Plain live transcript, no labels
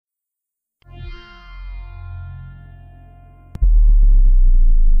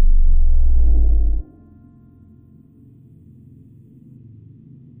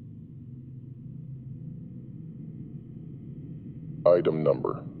Item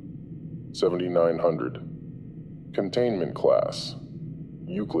Number 7900. Containment Class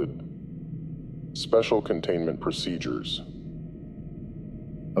Euclid. Special Containment Procedures.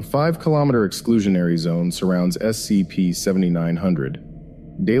 A 5-kilometer exclusionary zone surrounds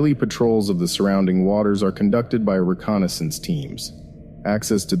SCP-7900. Daily patrols of the surrounding waters are conducted by reconnaissance teams.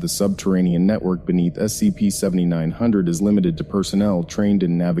 Access to the subterranean network beneath SCP-7900 is limited to personnel trained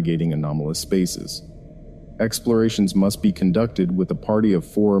in navigating anomalous spaces. Explorations must be conducted with a party of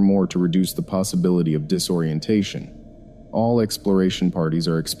 4 or more to reduce the possibility of disorientation. All exploration parties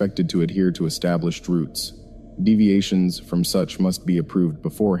are expected to adhere to established routes. Deviations from such must be approved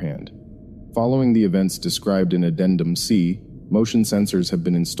beforehand. Following the events described in Addendum C, motion sensors have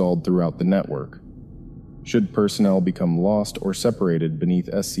been installed throughout the network. Should personnel become lost or separated beneath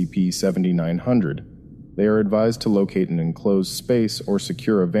SCP-7900, they are advised to locate an enclosed space or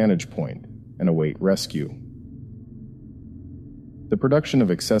secure a vantage point and await rescue. The production of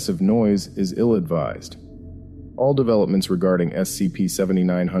excessive noise is ill-advised. All developments regarding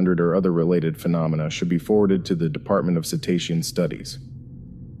SCP-7900 or other related phenomena should be forwarded to the Department of Cetacean Studies.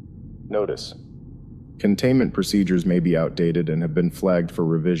 Notice: containment procedures may be outdated and have been flagged for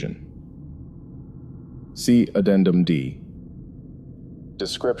revision. See Addendum D.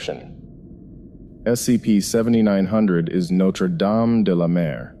 Description: SCP-7900 is Notre Dame de la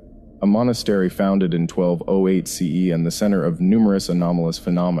Mer, a monastery founded in 1208 CE and the center of numerous anomalous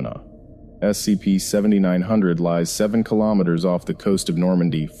phenomena. SCP-7900 lies 7 kilometers off the coast of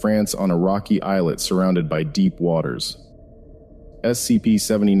Normandy, France, on a rocky islet surrounded by deep waters.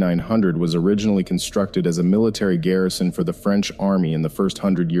 SCP-7900 was originally constructed as a military garrison for the French army in the First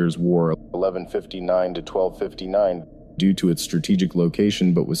Hundred Years' War, 1159 to 1259, due to its strategic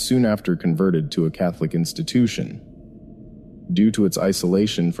location, but was soon after converted to a Catholic institution. Due to its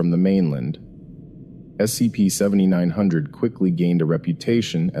isolation from the mainland, SCP-7900 quickly gained a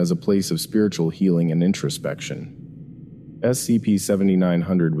reputation as a place of spiritual healing and introspection.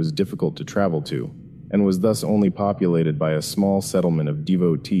 SCP-7900 was difficult to travel to, and was thus only populated by a small settlement of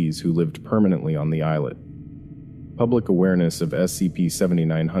devotees who lived permanently on the islet. Public awareness of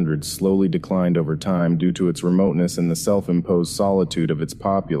SCP-7900 slowly declined over time due to its remoteness and the self-imposed solitude of its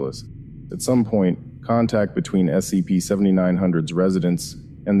populace. At some point, contact between SCP-7900's residents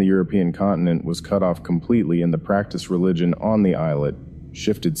and the European continent was cut off completely, and the practice religion on the islet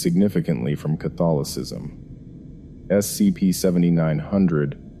shifted significantly from Catholicism.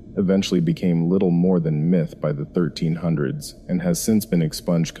 SCP-7900 eventually became little more than myth by the 1300s and has since been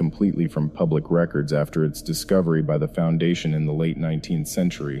expunged completely from public records after its discovery by the Foundation in the late 19th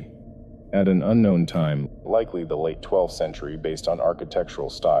century. At an unknown time, likely the late 12th century based on architectural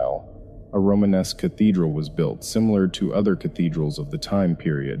style, a Romanesque cathedral was built, similar to other cathedrals of the time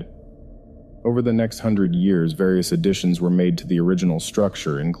period. Over the next 100 years, various additions were made to the original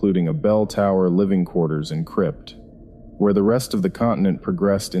structure, including a bell tower, living quarters, and crypt. Where the rest of the continent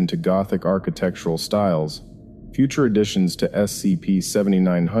progressed into Gothic architectural styles, future additions to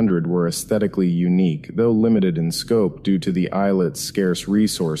SCP-7900 were aesthetically unique, though limited in scope due to the islet's scarce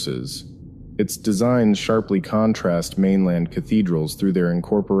resources. Its designs sharply contrast mainland cathedrals through their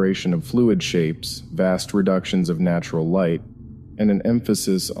incorporation of fluid shapes, vast reductions of natural light, and an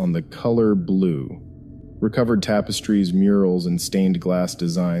emphasis on the color blue. Recovered tapestries, murals, and stained glass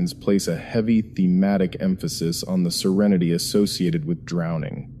designs place a heavy thematic emphasis on the serenity associated with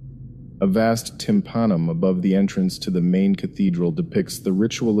drowning. A vast tympanum above the entrance to the main cathedral depicts the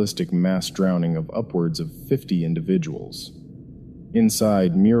ritualistic mass drowning of upwards of 50 individuals.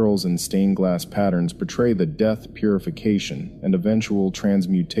 Inside, murals and stained glass patterns portray the death, purification, and eventual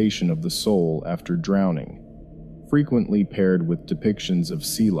transmutation of the soul after drowning, frequently paired with depictions of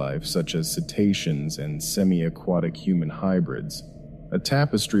sea life such as cetaceans and semi-aquatic human hybrids. A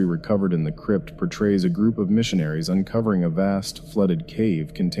tapestry recovered in the crypt portrays a group of missionaries uncovering a vast, flooded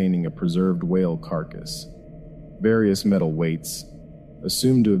cave containing a preserved whale carcass. Various metal weights,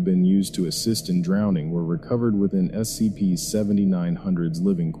 assumed to have been used to assist in drowning, were recovered within SCP-7900's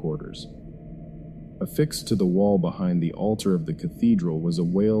living quarters. Affixed to the wall behind the altar of the cathedral was a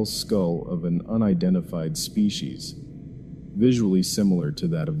whale's skull of an unidentified species, visually similar to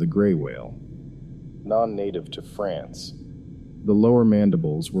that of the gray whale. Non-native to France, the lower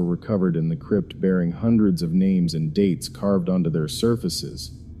mandibles were recovered in the crypt, bearing hundreds of names and dates carved onto their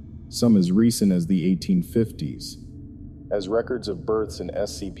surfaces, some as recent as the 1850s. As records of births in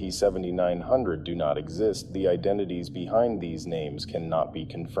SCP-7900 do not exist, the identities behind these names cannot be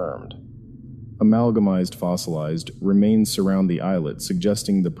confirmed. Amalgamized fossilized remains surround the islet,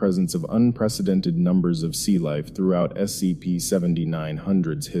 suggesting the presence of unprecedented numbers of sea life throughout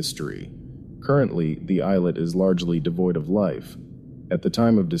SCP-7900's history. Currently, the islet is largely devoid of life, At the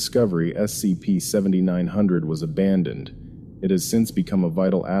time of discovery, SCP-7900 was abandoned. It has since become a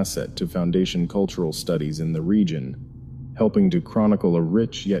vital asset to Foundation cultural studies in the region, helping to chronicle a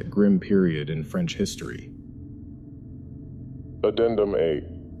rich yet grim period in French history. Addendum A.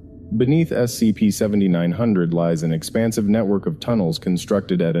 Beneath SCP-7900 lies an expansive network of tunnels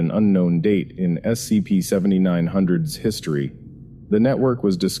constructed at an unknown date in SCP-7900's history. The network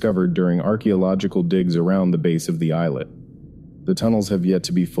was discovered during archaeological digs around the base of the islet. The tunnels have yet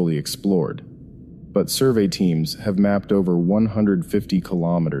to be fully explored, but survey teams have mapped over 150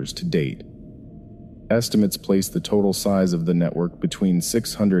 kilometers to date. Estimates place the total size of the network between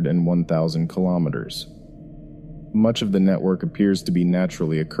 600 and 1,000 kilometers. Much of the network appears to be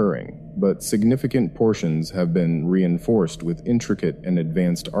naturally occurring, but significant portions have been reinforced with intricate and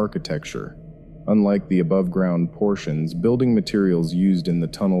advanced architecture. Unlike the above-ground portions, building materials used in the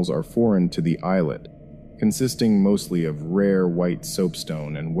tunnels are foreign to the islet, consisting mostly of rare white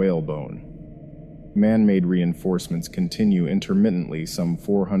soapstone and whalebone. Man-made reinforcements continue intermittently some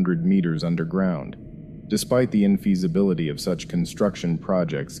 400 meters underground, despite the infeasibility of such construction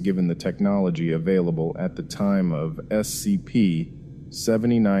projects given the technology available at the time of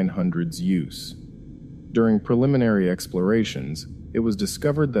SCP-7900's use. During preliminary explorations, it was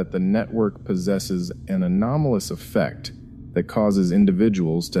discovered that the network possesses an anomalous effect that causes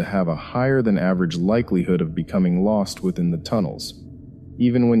individuals to have a higher than average likelihood of becoming lost within the tunnels,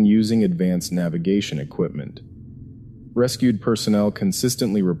 even when using advanced navigation equipment. Rescued personnel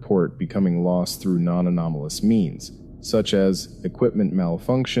consistently report becoming lost through non-anomalous means, such as equipment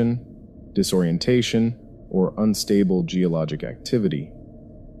malfunction, disorientation, or unstable geologic activity.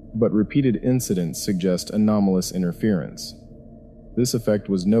 But repeated incidents suggest anomalous interference. This effect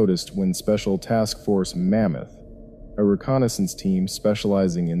was noticed when Special Task Force Mammoth, a reconnaissance team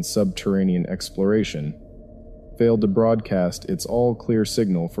specializing in subterranean exploration, failed to broadcast its all-clear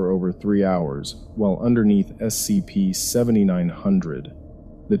signal for over 3 hours while underneath SCP-7900.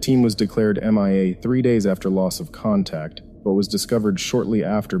 The team was declared MIA 3 days after loss of contact, but was discovered shortly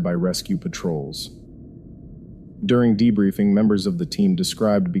after by rescue patrols. During debriefing, members of the team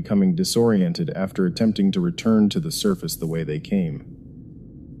described becoming disoriented after attempting to return to the surface the way they came.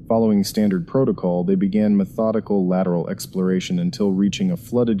 Following standard protocol, they began methodical lateral exploration until reaching a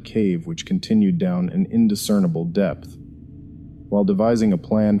flooded cave which continued down an indiscernible depth. While devising a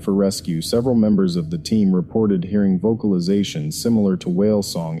plan for rescue, several members of the team reported hearing vocalizations similar to whale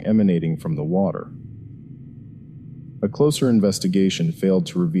song emanating from the water. A closer investigation failed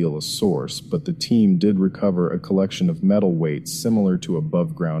to reveal a source, but the team did recover a collection of metal weights similar to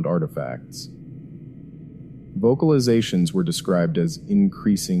above-ground artifacts. Vocalizations were described as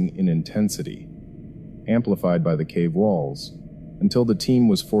increasing in intensity, amplified by the cave walls, until the team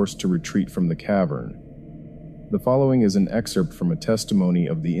was forced to retreat from the cavern. The following is an excerpt from a testimony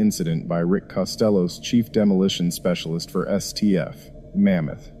of the incident by Rick Costellos, Chief Demolition Specialist for STF,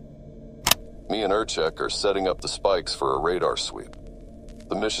 Mammoth. Me and Urchek are setting up the spikes for a radar sweep.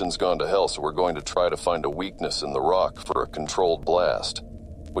 The mission's gone to hell, so we're going to try to find a weakness in the rock for a controlled blast,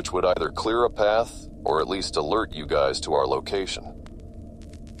 which would either clear a path or at least alert you guys to our location.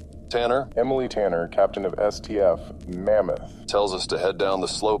 Tanner? Emily Tanner, Captain of STF, Mammoth. Tells us to head down the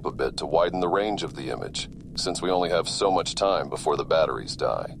slope a bit to widen the range of the image, since we only have so much time before the batteries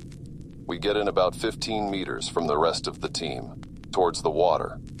die. We get in about 15 meters from the rest of the team, towards the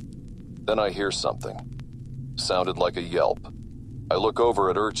water. Then I hear something. Sounded like a yelp. I look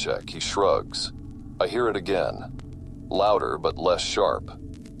over at Urchek, he shrugs. I hear it again. Louder but less sharp.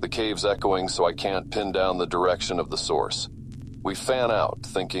 The cave's echoing, so I can't pin down the direction of the source. We fan out,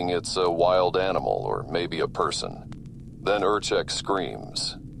 thinking it's a wild animal or maybe a person. Then Urchek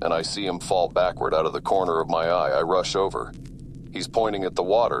screams, and I see him fall backward out of the corner of my eye. I rush over. He's pointing at the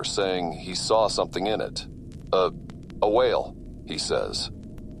water, saying he saw something in it. A whale, he says,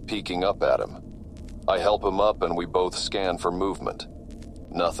 peeking up at him. I help him up and we both scan for movement.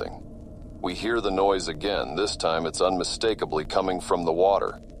 Nothing. We hear the noise again. This time it's unmistakably coming from the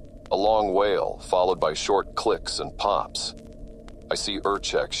water. A long wail, followed by short clicks and pops. I see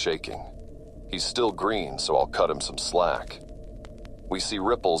Urchek shaking. He's still green, so I'll cut him some slack. We see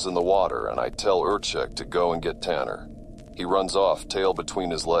ripples in the water, and I tell Urchek to go and get Tanner. He runs off, tail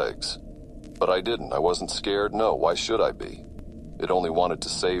between his legs. But I didn't. I wasn't scared. No, why should I be? It only wanted to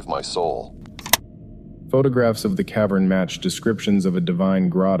save my soul. Photographs of the cavern match descriptions of a divine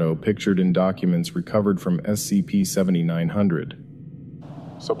grotto pictured in documents recovered from SCP-7900.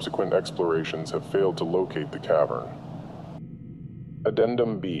 Subsequent explorations have failed to locate the cavern.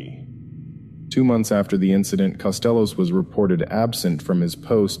 Addendum B. 2 months after the incident, Costellos was reported absent from his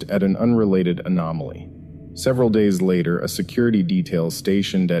post at an unrelated anomaly. Several days later, a security detail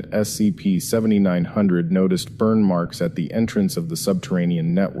stationed at SCP-7900 noticed burn marks at the entrance of the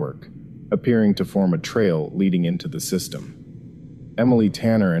subterranean network, appearing to form a trail leading into the system. Emily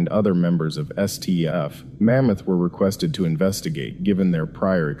Tanner and other members of STF Mammoth were requested to investigate, given their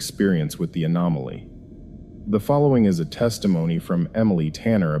prior experience with the anomaly. The following is a testimony from Emily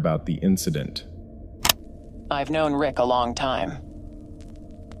Tanner about the incident. I've known Rick a long time.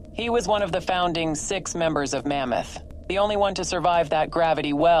 He was one of the founding 6 members of Mammoth, the only one to survive that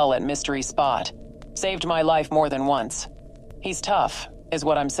gravity well at Mystery Spot. Saved my life more than once. He's tough, is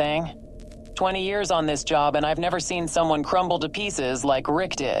what I'm saying. 20 years on this job, and I've never seen someone crumble to pieces like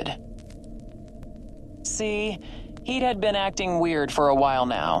Rick did. See, he'd had been acting weird for a while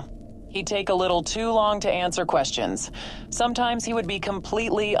now. He'd take a little too long to answer questions. Sometimes he would be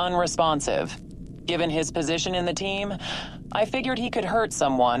completely unresponsive. Given his position in the team, I figured he could hurt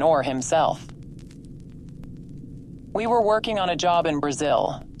someone or himself. We were working on a job in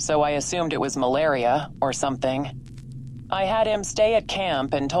Brazil, so I assumed it was malaria or something. I had him stay at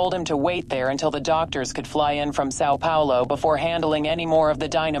camp and told him to wait there until the doctors could fly in from Sao Paulo before handling any more of the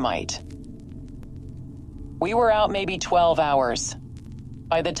dynamite. We were out maybe 12 hours.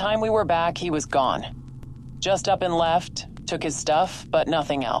 By the time we were back, he was gone. Just up and left, took his stuff, but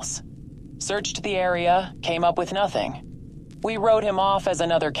nothing else. Searched the area, came up with nothing. We wrote him off as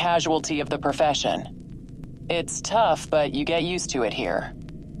another casualty of the profession. It's tough, but you get used to it here.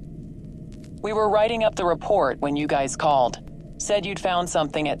 We were writing up the report when you guys called. Said you'd found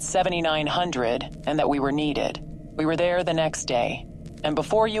something at 7900 and that we were needed. We were there the next day. And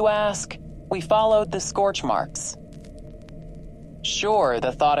before you ask, we followed the scorch marks. Sure,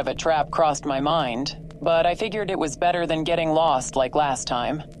 the thought of a trap crossed my mind, but I figured it was better than getting lost like last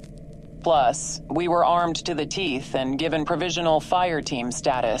time. Plus, we were armed to the teeth and given provisional fire team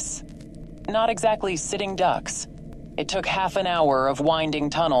status. Not exactly sitting ducks. It took half an hour of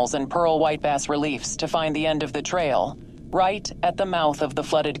winding tunnels and pearl white bass reliefs to find the end of the trail, right at the mouth of the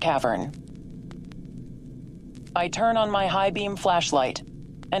flooded cavern. I turn on my high beam flashlight,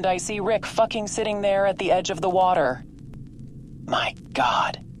 and I see Rick fucking sitting there at the edge of the water. My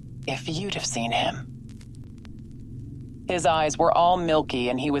God, if you'd have seen him. His eyes were all milky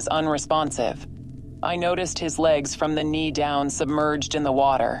and he was unresponsive. I noticed his legs from the knee down submerged in the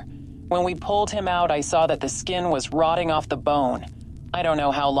water. When we pulled him out, I saw that the skin was rotting off the bone. I don't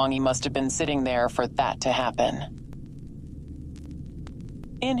know how long he must have been sitting there for that to happen.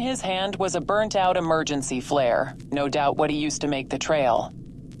 In his hand was a burnt-out emergency flare, no doubt what he used to make the trail.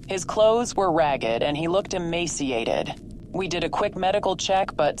 His clothes were ragged and he looked emaciated. We did a quick medical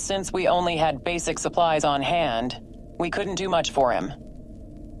check, but since we only had basic supplies on hand, we couldn't do much for him.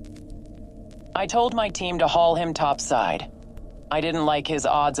 I told my team to haul him topside. I didn't like his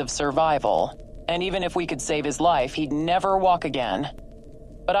odds of survival, and even if we could save his life, he'd never walk again.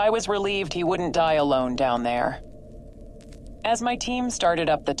 But I was relieved he wouldn't die alone down there. As my team started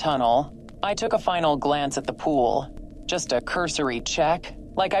up the tunnel, I took a final glance at the pool. Just a cursory check,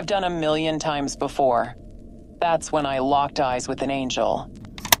 like I've done a million times before. That's when I locked eyes with an angel.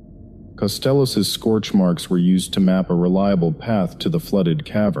 Costellos' scorch marks were used to map a reliable path to the flooded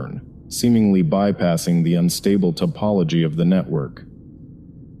cavern, seemingly bypassing the unstable topology of the network.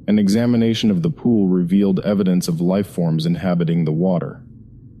 An examination of the pool revealed evidence of life forms inhabiting the water.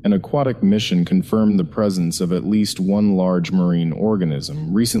 An aquatic mission confirmed the presence of at least one large marine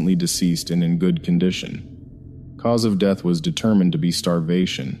organism recently deceased and in good condition. Cause of death was determined to be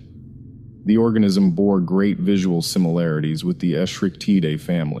starvation. The organism bore great visual similarities with the Eschrichtidae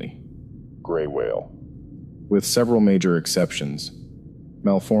family. Gray whale. With several major exceptions.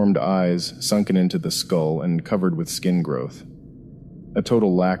 Malformed eyes sunken into the skull and covered with skin growth. A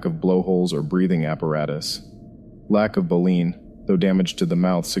total lack of blowholes or breathing apparatus. Lack of baleen, though damage to the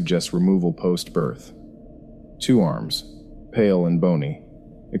mouth suggests removal post-birth. 2 arms, pale and bony,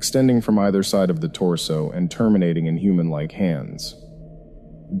 extending from either side of the torso and terminating in human-like hands.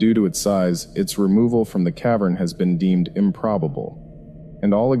 Due to its size, its removal from the cavern has been deemed improbable,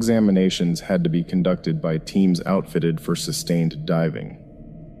 and all examinations had to be conducted by teams outfitted for sustained diving.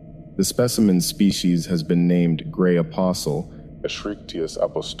 The specimen species has been named Gray Apostle, Eschrichtius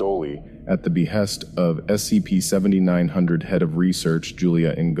apostoli, at the behest of SCP-7900 Head of Research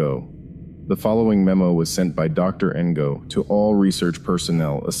Julia Ngo. The following memo was sent by Dr. Ngo to all research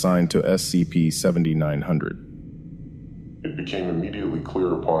personnel assigned to SCP-7900. It became immediately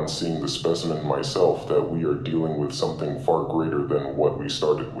clear upon seeing the specimen myself that we are dealing with something far greater than what we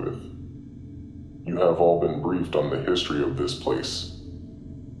started with. You have all been briefed on the history of this place.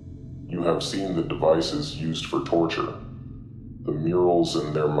 You have seen the devices used for torture, the murals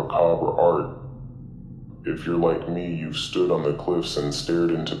and their macabre art. If you're like me, you've stood on the cliffs and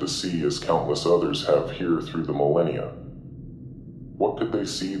stared into the sea as countless others have here through the millennia. What could they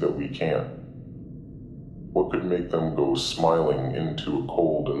see that we can't? What could make them go smiling into a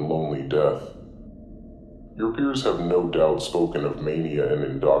cold and lonely death? Your peers have no doubt spoken of mania and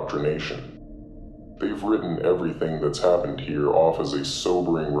indoctrination. They've written everything that's happened here off as a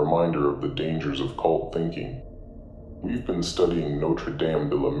sobering reminder of the dangers of cult thinking. We've been studying Notre Dame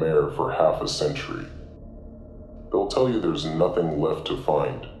de la Mer for half a century. They'll tell you there's nothing left to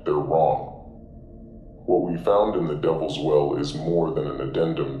find. They're wrong. What we found in the Devil's Well is more than an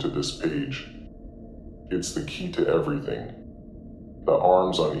addendum to this page. It's the key to everything. The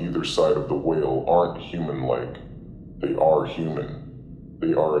arms on either side of the whale aren't human-like. They are human.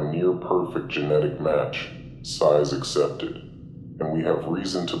 They are a near-perfect genetic match, size accepted, and we have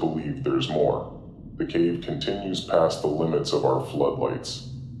reason to believe there's more. The cave continues past the limits of our floodlights.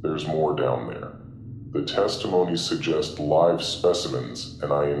 There's more down there. The testimonies suggest live specimens,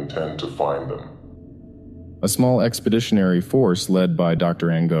 and I intend to find them. A small expeditionary force led by Dr.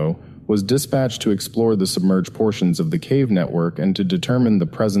 Angot was dispatched to explore the submerged portions of the cave network and to determine the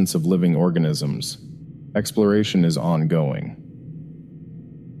presence of living organisms. Exploration is ongoing.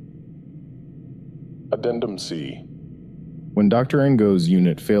 Addendum C. When Dr. Angot's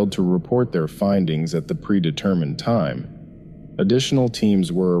unit failed to report their findings at the predetermined time, additional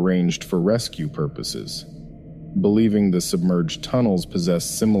teams were arranged for rescue purposes. Believing the submerged tunnels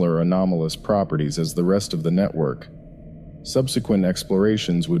possessed similar anomalous properties as the rest of the network, subsequent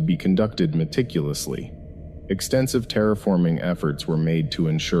explorations would be conducted meticulously. Extensive terraforming efforts were made to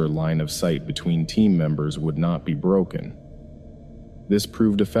ensure line of sight between team members would not be broken. This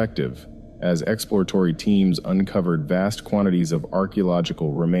proved effective, as exploratory teams uncovered vast quantities of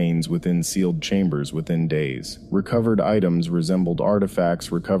archaeological remains within sealed chambers within days. Recovered items resembled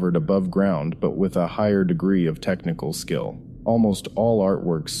artifacts recovered above ground but with a higher degree of technical skill. Almost all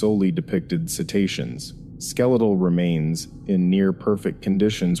artwork solely depicted cetaceans. Skeletal remains in near-perfect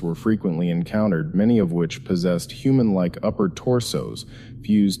conditions were frequently encountered, many of which possessed human-like upper torsos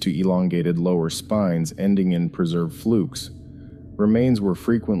fused to elongated lower spines ending in preserved flukes. Remains were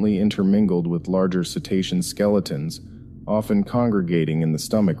frequently intermingled with larger cetacean skeletons, often congregating in the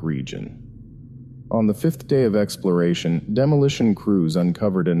stomach region. On the fifth day of exploration, demolition crews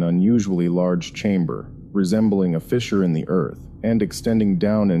uncovered an unusually large chamber, resembling a fissure in the earth, and extending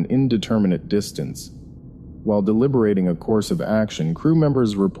down an indeterminate distance. While deliberating a course of action, crew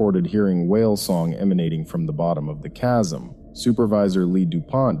members reported hearing whale song emanating from the bottom of the chasm. Supervisor Lee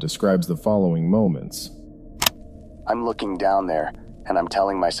DuPont describes the following moments. I'm looking down there, and I'm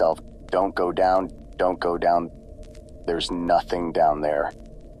telling myself, don't go down, don't go down. There's nothing down there.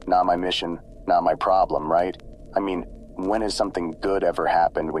 Not my mission, not my problem, right? I mean, when has something good ever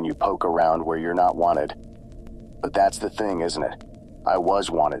happened when you poke around where you're not wanted? But that's the thing, isn't it? I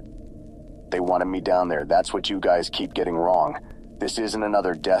was wanted. They wanted me down there. That's what you guys keep getting wrong. This isn't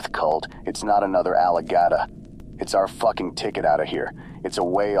another death cult. It's not another Alligator. It's our fucking ticket out of here. It's a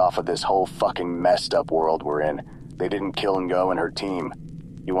way off of this whole fucking messed up world we're in. They didn't kill Ngo and her team.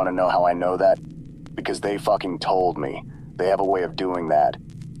 You want to know how I know that? Because they fucking told me. They have a way of doing that.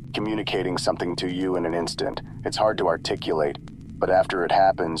 Communicating something to you in an instant. It's hard to articulate, but after it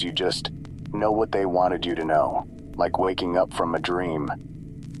happens, you just know what they wanted you to know. Like waking up from a dream.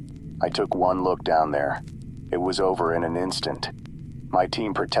 I took one look down there. It was over in an instant. My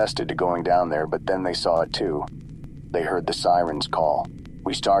team protested to going down there, but then they saw it too. They heard the sirens call.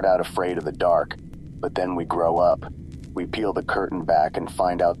 We start out afraid of the dark, but then we grow up. We peel the curtain back and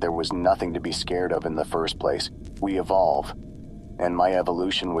find out there was nothing to be scared of in the first place. We evolve. And my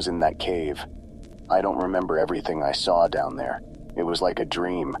evolution was in that cave. I don't remember everything I saw down there. It was like a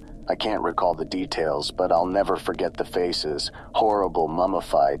dream. I can't recall the details, but I'll never forget the faces. Horrible,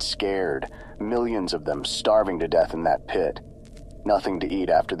 mummified, scared. Millions of them starving to death in that pit. Nothing to eat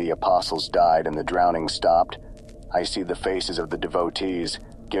after the apostles died and the drowning stopped. I see the faces of the devotees,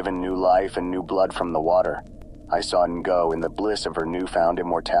 given new life and new blood from the water. I saw Ngo in the bliss of her newfound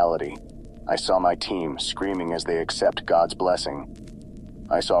immortality. I saw my team screaming as they accept God's blessing.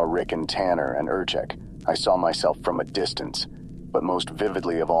 I saw Rick and Tanner and Urchek. I saw myself from a distance. But most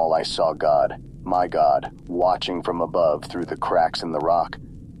vividly of all, I saw God, my God, watching from above through the cracks in the rock.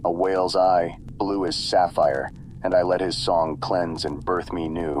 A whale's eye, blue as sapphire, and I let his song cleanse and birth me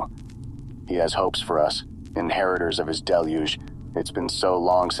new. He has hopes for us, inheritors of his deluge. It's been so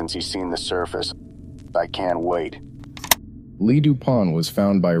long since he's seen the surface. I can't wait. Lee DuPont was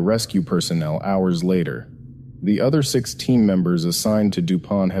found by rescue personnel hours later. The other 6 team members assigned to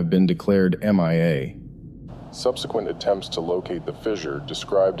DuPont have been declared MIA. Subsequent attempts to locate the fissure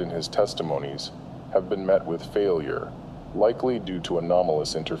described in his testimonies have been met with failure, likely due to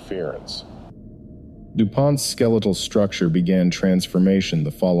anomalous interference. DuPont's skeletal structure began transformation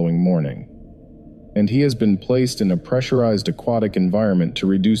the following morning, and he has been placed in a pressurized aquatic environment to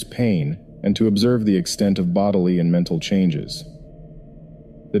reduce pain and to observe the extent of bodily and mental changes.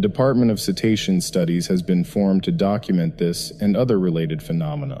 The Department of Cetacean Studies has been formed to document this and other related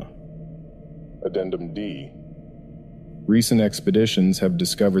phenomena. Addendum D. Recent expeditions have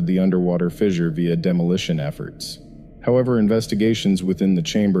discovered the underwater fissure via demolition efforts. However, investigations within the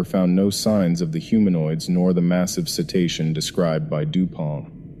chamber found no signs of the humanoids nor the massive cetacean described by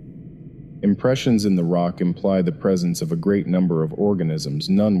DuPont. Impressions in the rock imply the presence of a great number of organisms.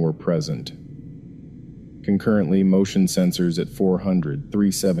 None were present. Concurrently, motion sensors at 400,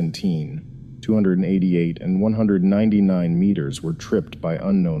 317, 288, and 199 meters were tripped by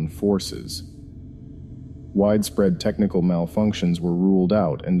unknown forces. Widespread technical malfunctions were ruled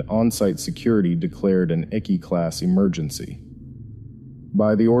out, and on-site security declared an EUCLID emergency.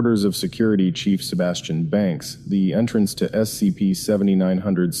 By the orders of Security Chief Sebastian Banks, the entrance to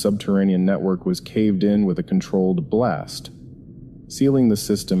SCP-7900 subterranean network was caved in with a controlled blast, sealing the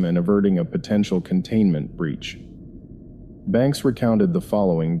system and averting a potential containment breach. Banks recounted the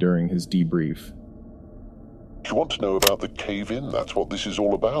following during his debrief. You want to know about the cave-in? That's what this is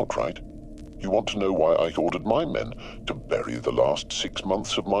all about, right? You want to know why I ordered my men to bury the last 6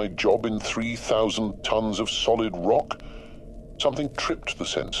 months of my job in 3,000 tons of solid rock? Something tripped the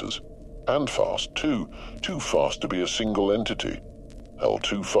sensors. And fast, too. Too fast to be a single entity. Hell,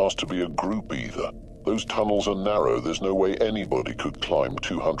 too fast to be a group either. Those tunnels are narrow. There's no way anybody could climb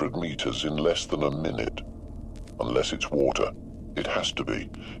 200 meters in less than a minute. Unless it's water. It has to be.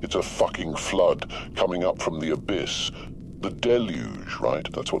 It's a fucking flood coming up from the abyss. The deluge, right?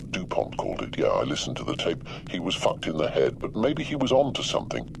 That's what DuPont called it. Yeah, I listened to the tape. He was fucked in the head, but maybe he was on to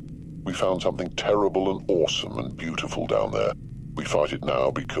something. We found something terrible and awesome and beautiful down there. We fight it now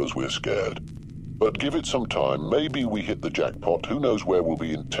because we're scared. But give it some time. Maybe we hit the jackpot. Who knows where we'll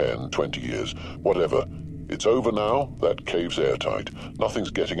be in 10, 20 years. Whatever. It's over now. That cave's airtight. Nothing's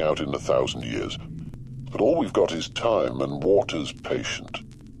getting out in 1,000 years. But all we've got is time, and water's patient.